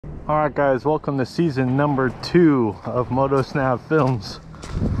Alright guys, welcome to season number 2 of Moto Snap Films.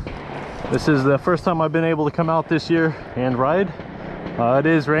 This is the first time I've been able to come out this year and ride. It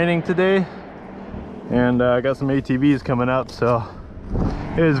is raining today, and I got some ATVs coming up, so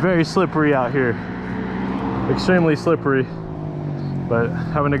it is very slippery out here. Extremely slippery, but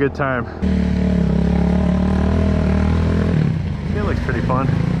having a good time. It looks pretty fun.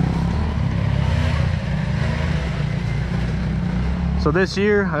 So this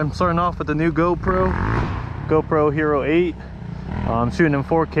year I'm starting off with the new GoPro Hero 8. I'm shooting in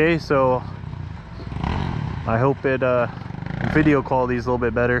 4K, so I hope it video quality is a little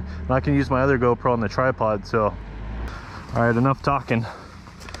bit better, and I can use my other GoPro on the tripod. So all right, enough talking.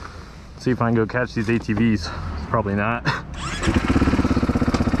 Let's see if I can go catch these ATVs. Probably not.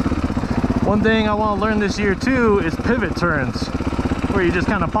 One thing I want to learn this year too is pivot turns, where you just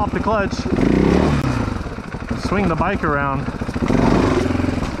kind of pop the clutch and swing the bike around.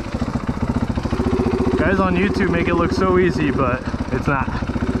 Guys on YouTube make it look so easy, but it's not.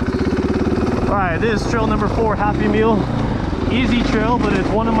 Alright, this is trail number 4, Happy Meal. Easy trail, but it's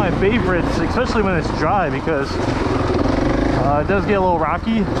one of my favorites, especially when it's dry, because it does get a little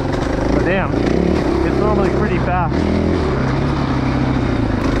rocky, but damn, it's normally pretty fast.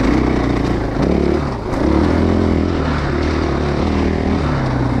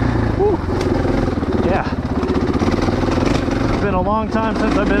 Whew. Yeah. It's been a long time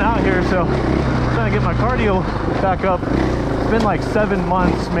since I've been out here, so trying to get my cardio back up. It's been like 7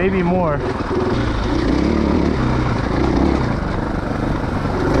 months, maybe more.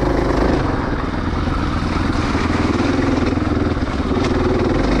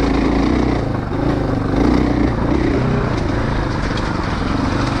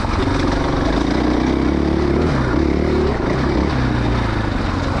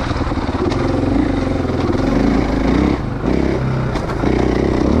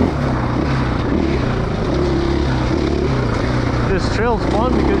 Trail's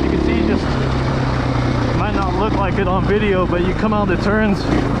fun because you can see, just it might not look like it on video, but you come out the turns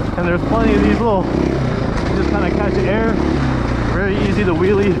and there's plenty of these little, you just kind of catch air, very easy to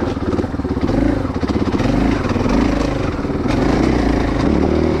wheelie.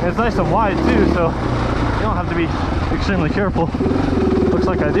 And it's nice and wide too, so you don't have to be extremely careful. Looks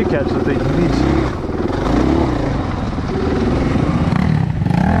like I did catch those ATVs.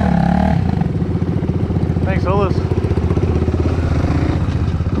 Thanks, fellas.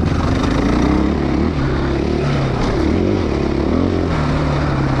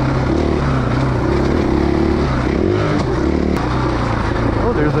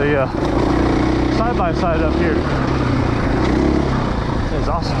 There's a side-by-side up here. It's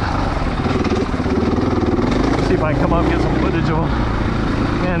awesome. Let's see if I can come up and get some footage of them.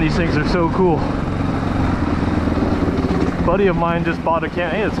 Man, these things are so cool. A buddy of mine just bought a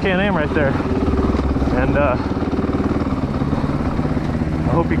hey, it's Can-Am right there. And I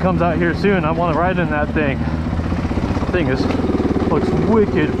hope he comes out here soon. I want to ride in that thing. The thing looks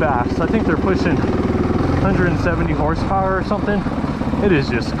wicked fast. I think they're pushing 170 horsepower or something. It is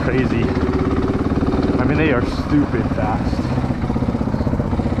just crazy. I mean, they are stupid fast.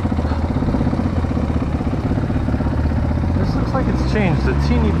 This looks like it's changed a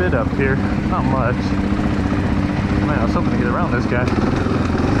teeny bit up here. Not much. Man, I was hoping to get around this guy.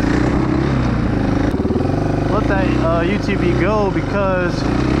 Let that UTV go because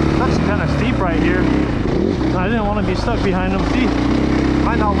it's actually kind of steep right here. I didn't want to be stuck behind him. See,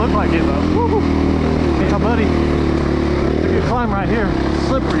 might not look like it, but woo-hoo. Hey, buddy. Good climb right here.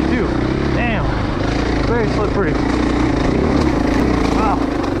 Slippery too. Damn. Very slippery. Wow.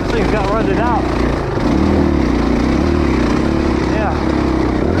 This thing's got rutted out. Yeah.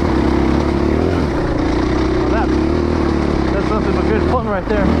 Well, that's nothing but good fun right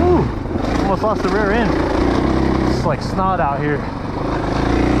there. Woo. Almost lost the rear end. It's like snot out here.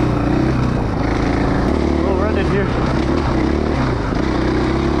 A little rutted here.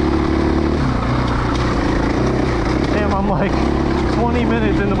 I'm like 20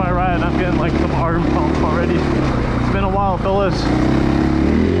 minutes into my ride, I'm getting like some arm pump already. It's been a while, fellas.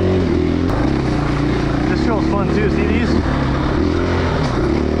 This trail's fun too. See these?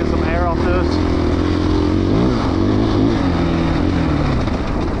 Get some air off those.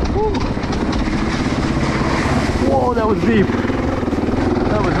 Woo. Whoa, that was deep.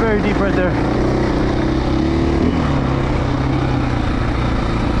 That was very deep right there.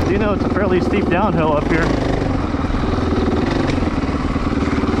 You know, it's a fairly steep downhill up here.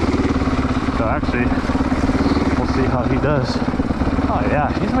 So actually, we'll see how he does. Oh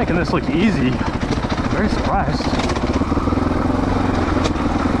yeah, he's making this look easy. Very surprised.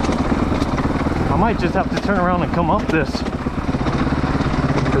 I might just have to turn around and come up this,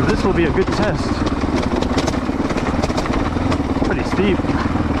 because this will be a good test. Pretty steep.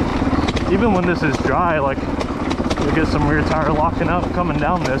 Even when this is dry, like, you'll get some rear tire locking up coming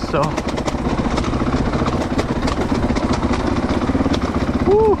down this, so.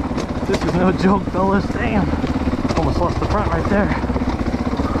 Woo! This is no joke, fellas. Damn. Almost lost the front right there.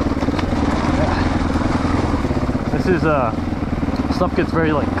 Yeah. This is, stuff gets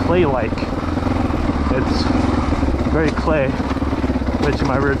very, like, clay-like. It's very clay. Which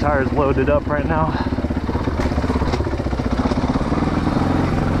my rear tire is loaded up right now.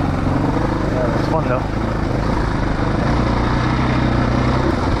 Yeah, it's fun though.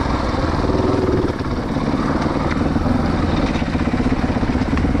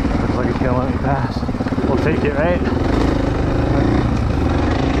 Looks like it's gonna let me pass. We'll take it, right?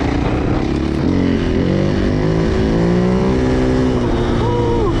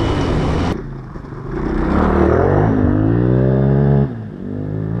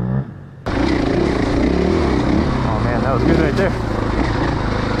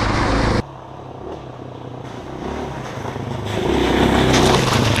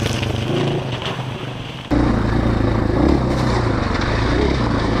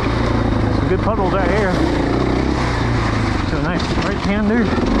 Good puddles right here. So a nice right-hander.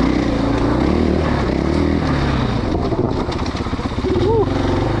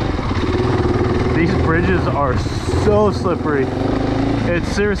 These bridges are so slippery. It's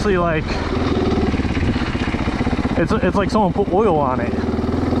seriously like it's like someone put oil on it.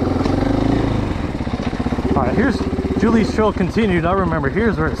 All right, here's Julie's Trail continued. I remember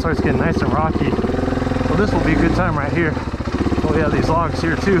here's where it starts getting nice and rocky. Well, this will be a good time right here. Oh yeah, these logs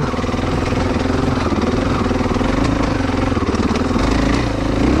here too.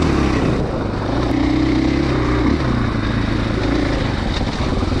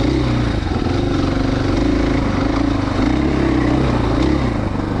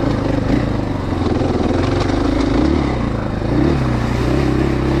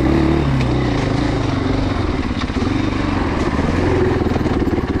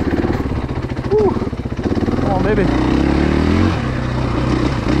 Baby.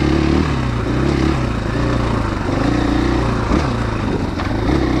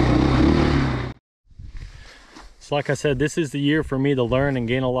 So like I said, this is the year for me to learn and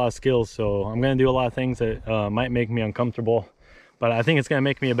gain a lot of skills, so I'm going to do a lot of things that might make me uncomfortable, but I think it's going to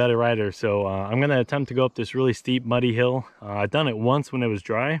make me a better rider. So I'm going to attempt to go up this really steep muddy hill. I've done it once when it was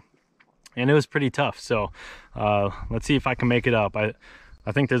dry and it was pretty tough, so let's see if I can make it up. I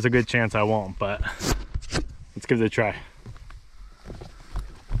think there's a good chance I won't, but let's give it a try.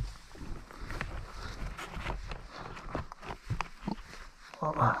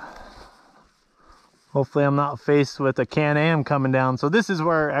 Hopefully I'm not faced with a Can-Am coming down. So this is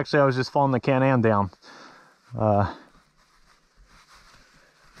where actually I was just following the Can-Am down.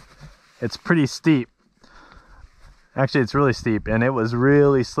 It's pretty steep. Actually, it's really steep and it was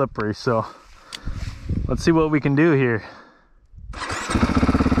really slippery. So let's see what we can do here.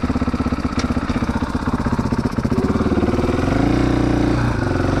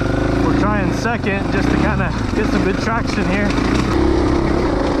 We're trying second just to kind of get some good traction here.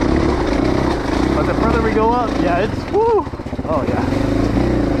 But the further we go up, yeah, it's woo. Oh yeah.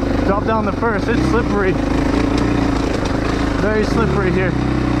 Drop down the first, it's slippery. Very slippery here.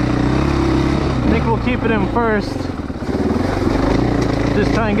 I think we'll keep it in first.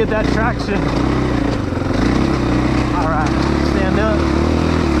 Just try and get that traction. All right, stand up.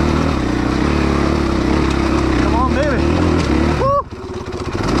 Come on, baby. Woo.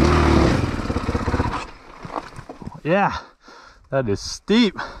 Yeah, that is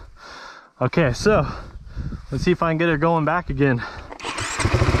steep. Okay, so let's see if I can get her going back again. Come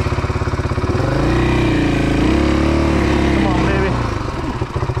on, baby.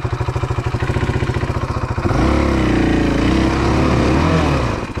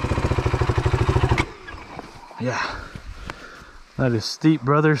 Yeah, that is steep,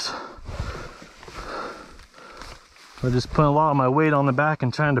 brothers. I'm just putting a lot of my weight on the back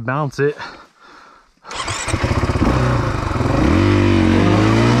and trying to bounce it.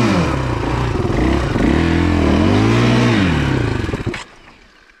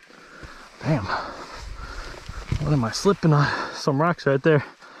 Damn, what am I slipping on? Some rocks right there.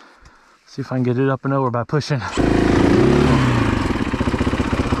 See if I can get it up and over by pushing. All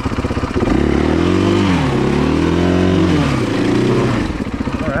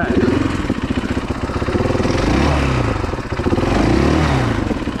right.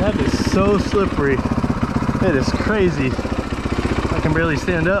 That is so slippery. It is crazy. I can barely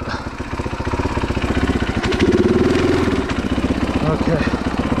stand up. Okay.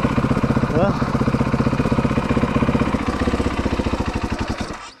 Well,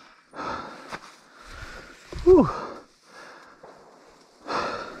 Whew.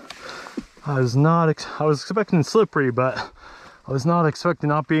 I was expecting slippery, but I was not expecting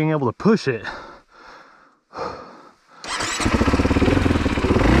not being able to push it.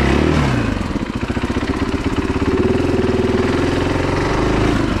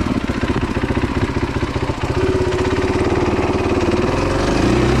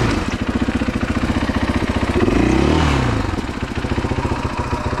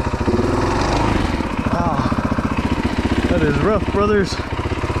 That is rough, brothers.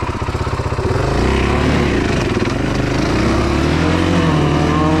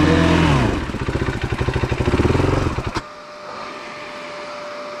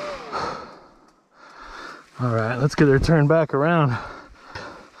 All right, let's get her turned back around. I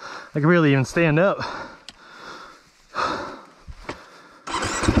can barely even stand up. I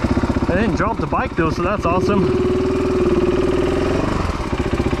didn't drop the bike though, so that's awesome.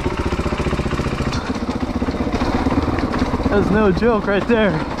 That's no joke right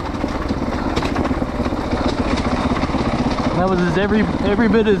there. That was every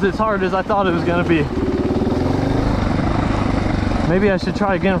bit as hard as I thought it was gonna be. Maybe I should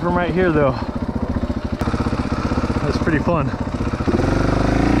try again from right here though. That's pretty fun.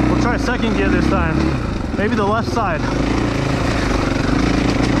 We'll try second gear this time. Maybe the left side.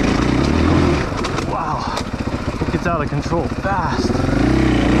 Wow, it gets out of control fast.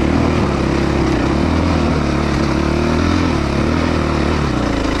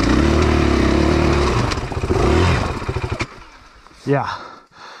 Yeah,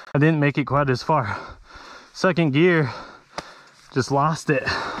 I didn't make it quite as far. Second gear, just lost it.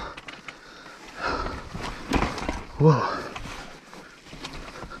 Whoa.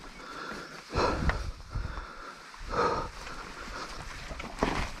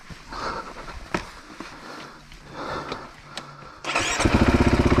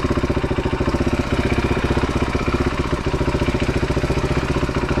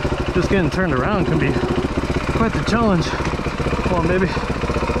 Just getting turned around can be quite the challenge. Come on, baby.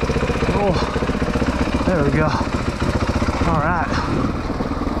 Oh, there we go. All right.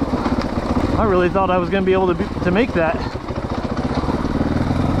 I really thought I was going to be able to make that.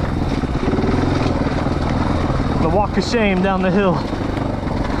 The walk of shame down the hill.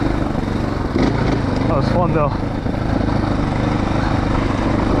 That was fun though.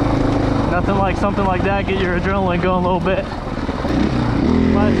 Nothing like something like that, get your adrenaline going a little bit.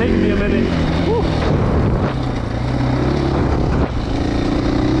 Might take me a minute.